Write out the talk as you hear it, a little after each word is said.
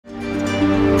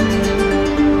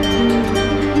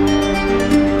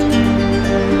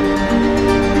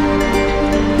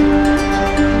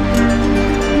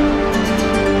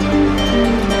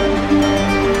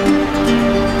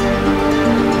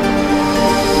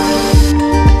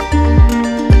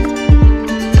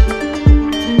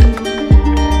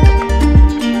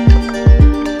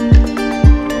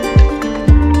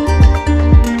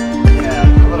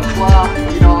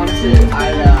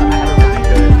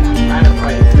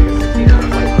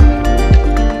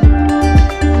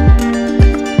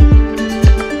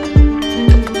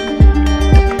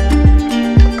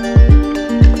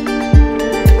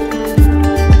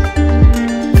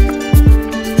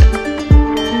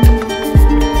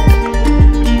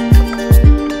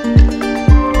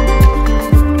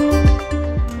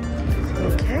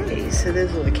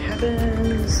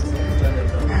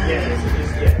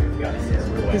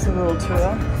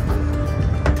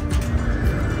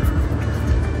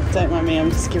Don't mind me, I'm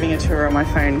just giving a tour on my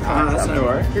phone. That's no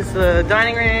worry. Here's the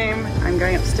dining room. I'm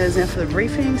going upstairs now for the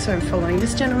briefing, so I'm following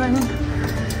this gentleman.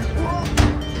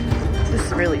 This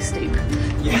is really steep.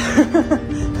 Yeah.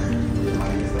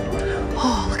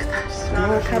 Oh, look at that.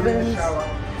 More cabins.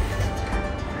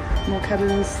 More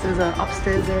cabins. There's an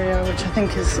upstairs area, which I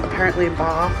think is apparently a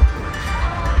bar.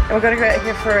 And we've got to go out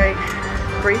here for a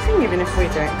briefing, even if we're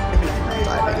not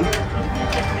diving.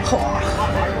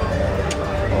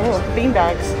 Oh, bean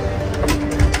bags.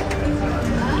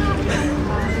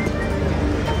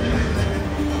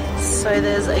 So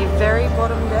there's a very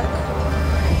bottom deck.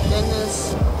 Then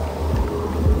there's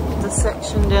the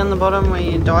section down the bottom where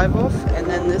you dive off, and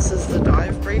then this is the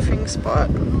dive briefing spot,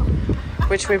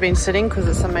 which we've been sitting because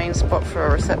it's the main spot for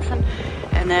a reception.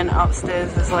 And then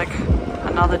upstairs there's like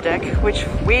another deck, which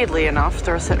weirdly enough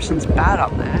the reception's bad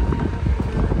up there.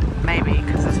 Maybe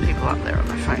because there's people up there on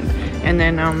their phone. And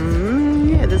then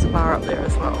yeah, there's a bar up there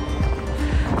as well.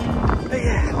 But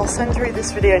yeah, I'll send through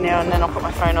this video now and then I'll put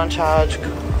my phone on charge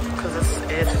because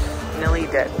it's nearly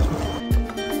dead.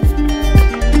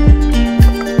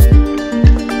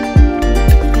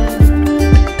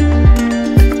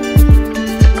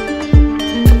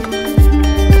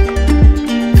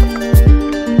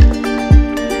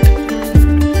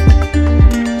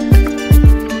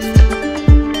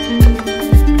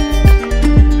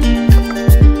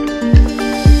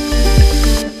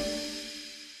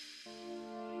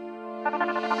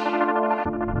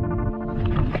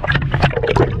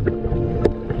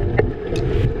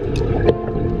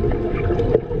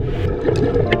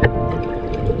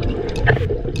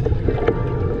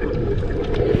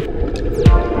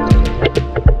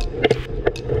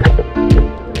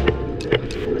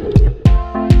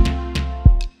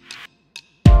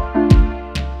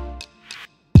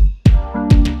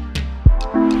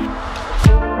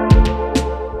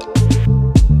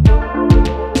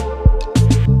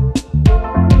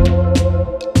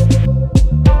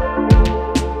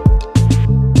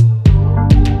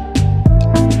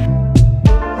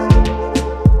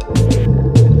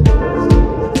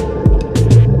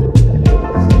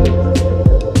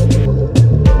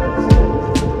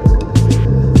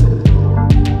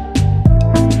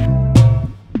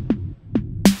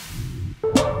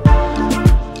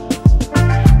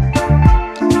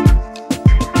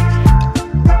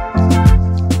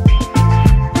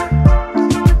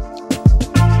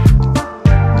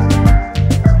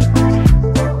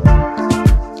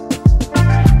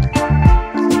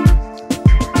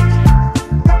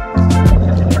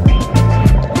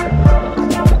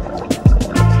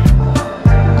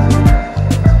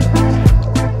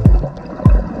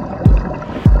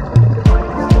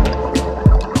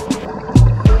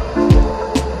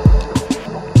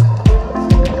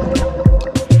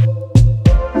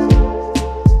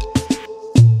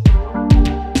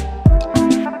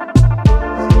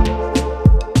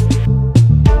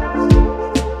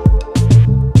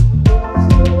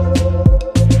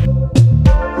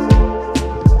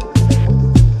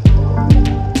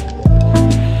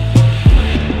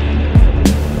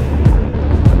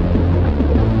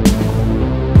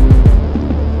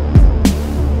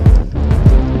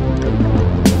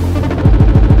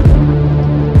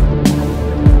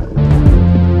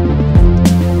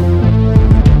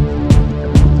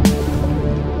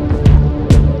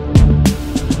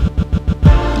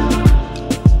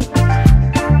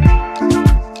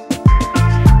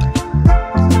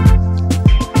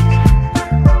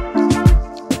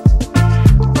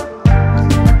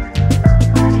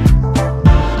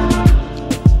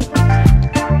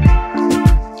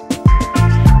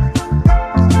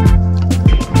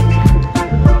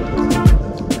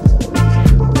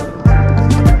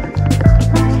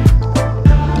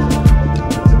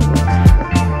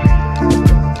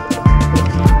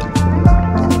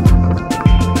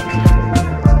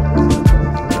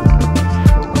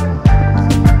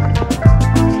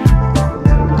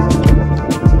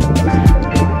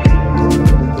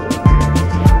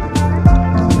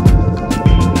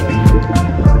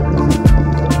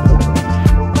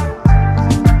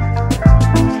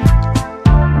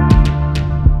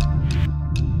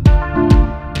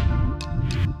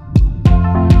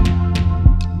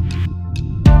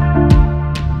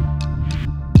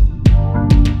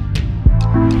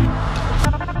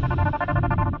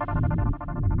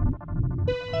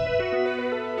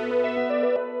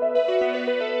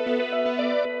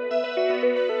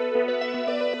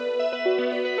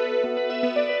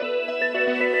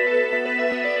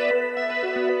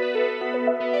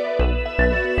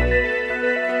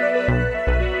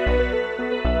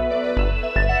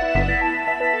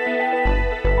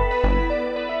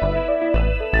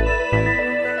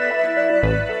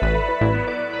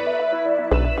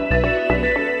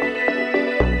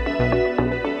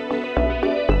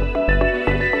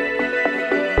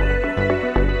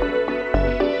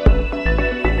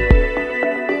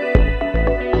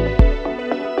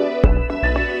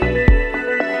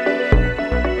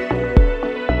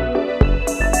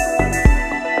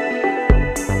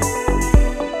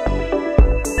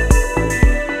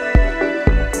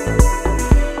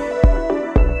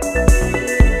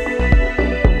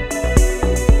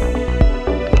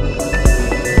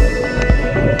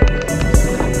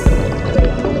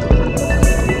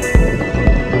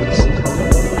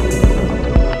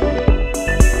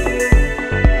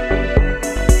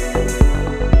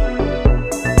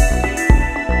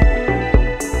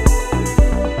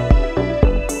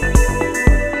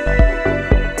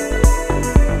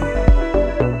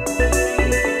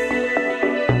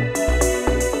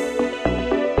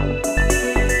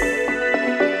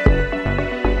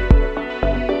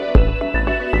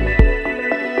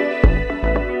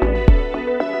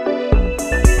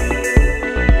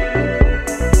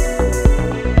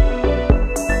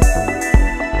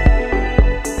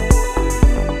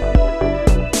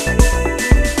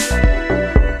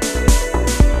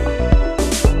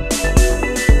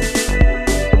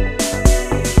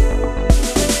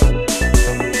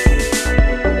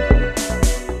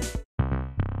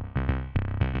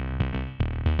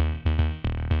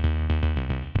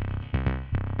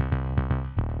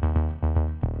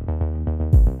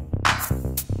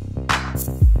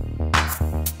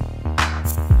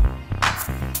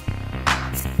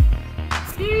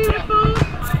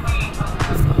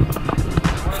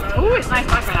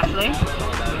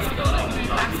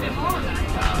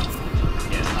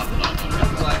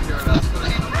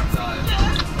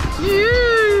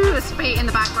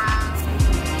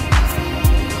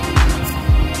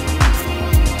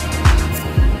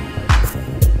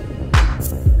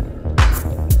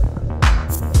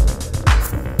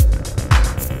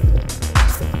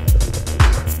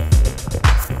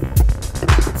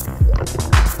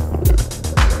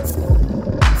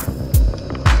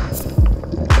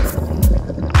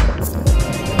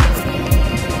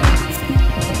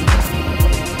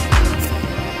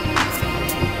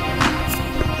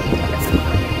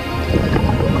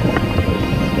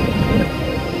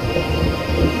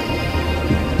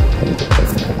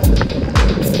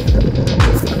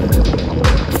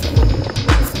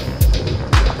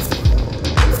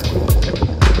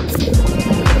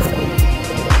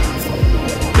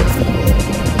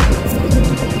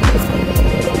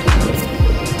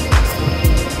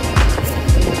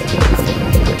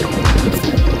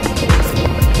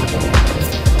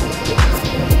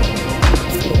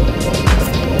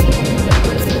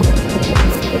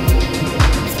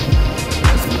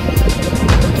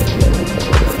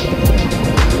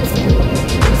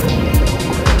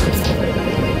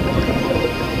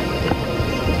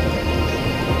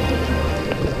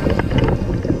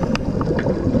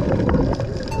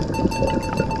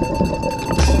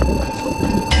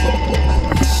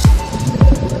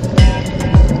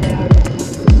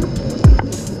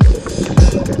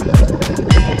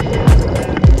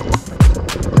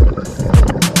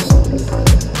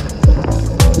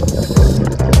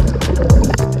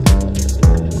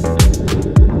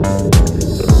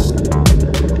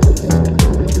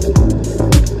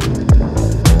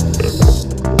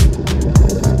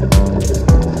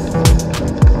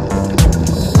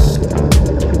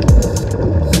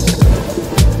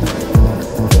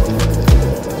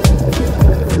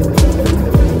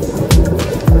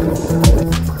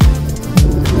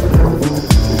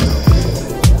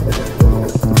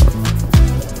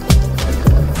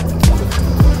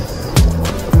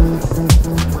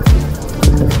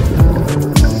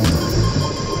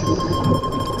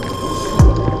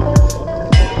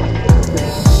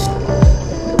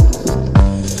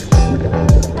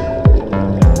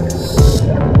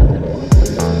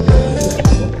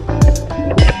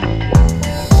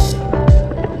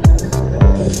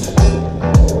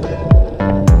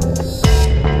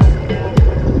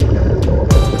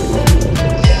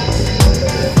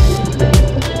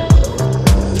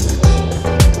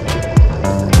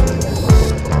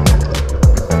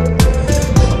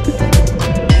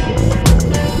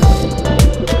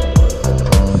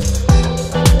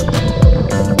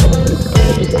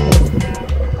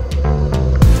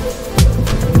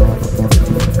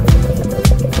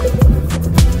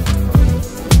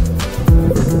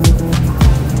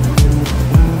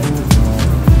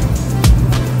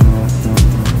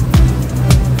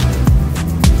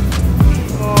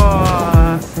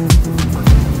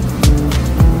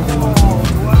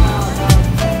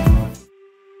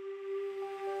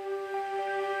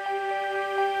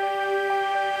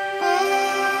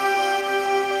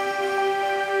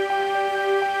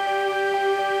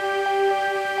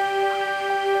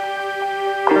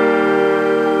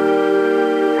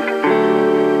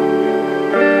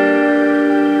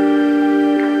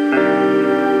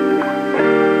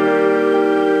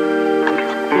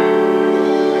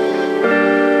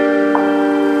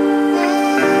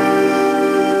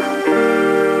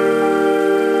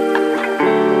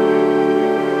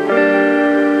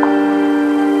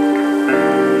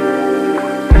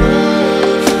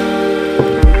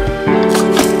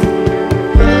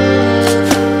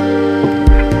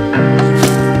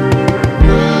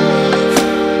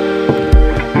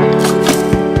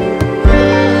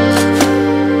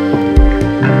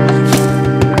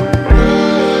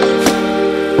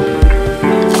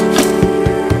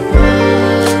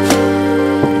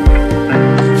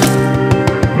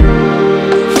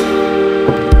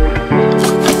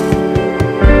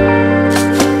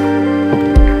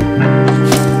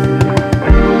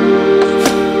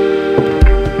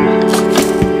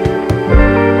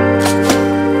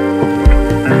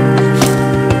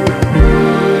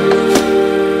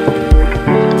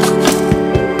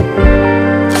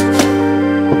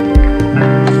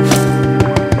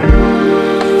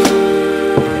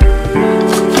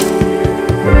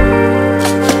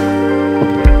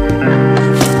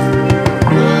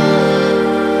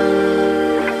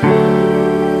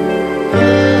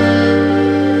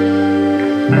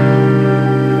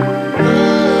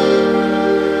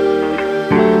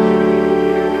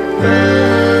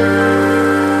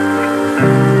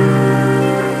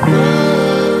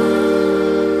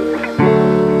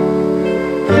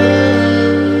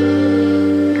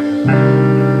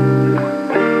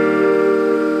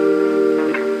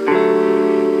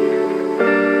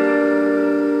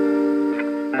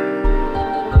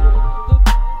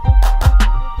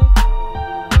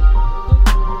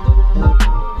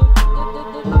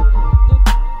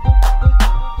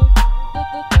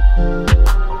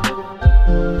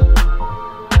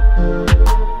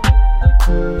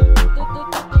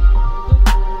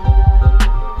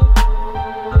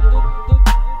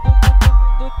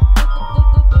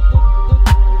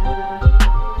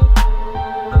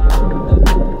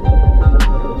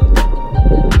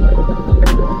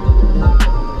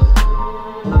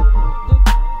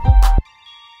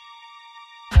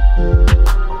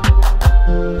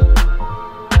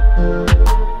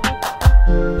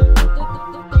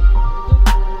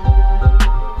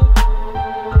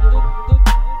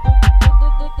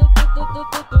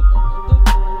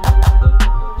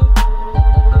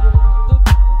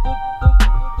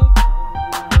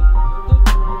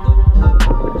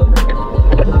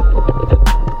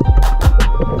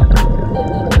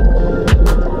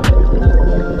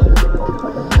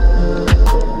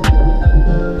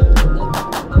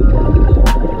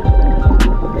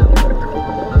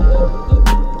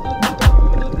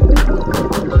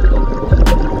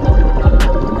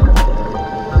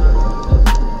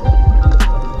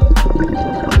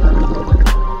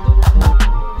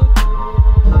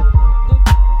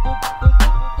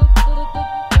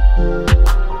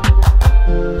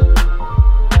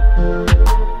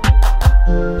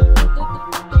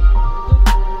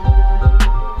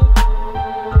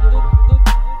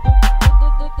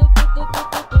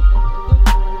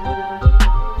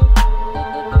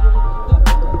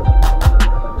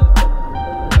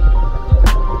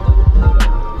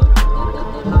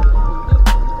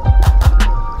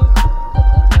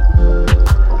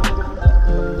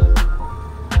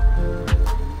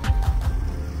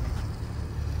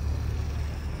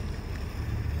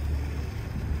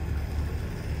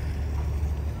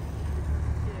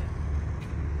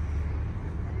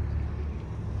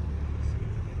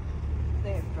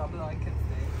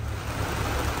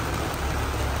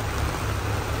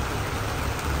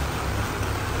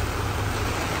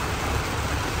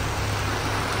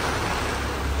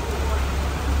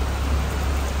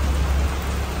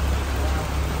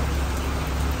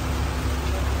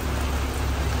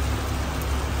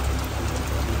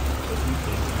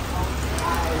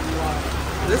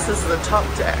 This is the top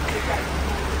deck.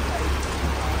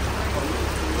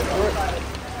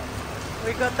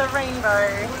 We got the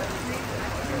rainbow.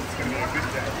 It's gonna be a good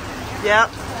day. Yep,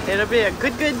 it'll be a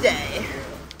good day.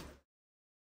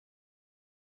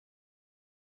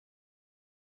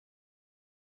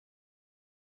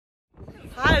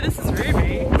 Hi, this is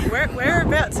Ruby. We're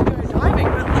about to go diving,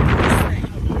 but look at this thing.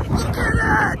 Look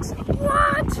at it!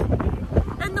 What?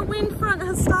 And the wind front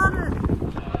has started.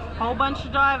 Whole bunch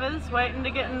of divers waiting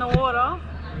to get in the water,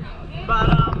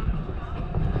 but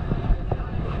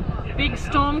big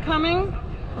storm coming.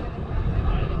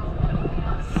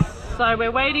 So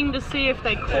we're waiting to see if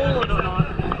they call it or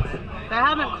not. They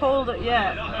haven't called it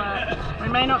yet, but we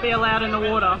may not be allowed in the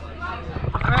water.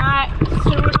 Alright, so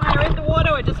when we're in the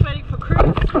water, we're just waiting for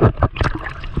cruise.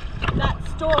 That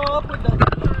storm with the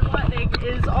thunder and lightning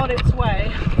is on its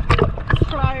way.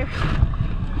 So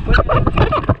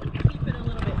we're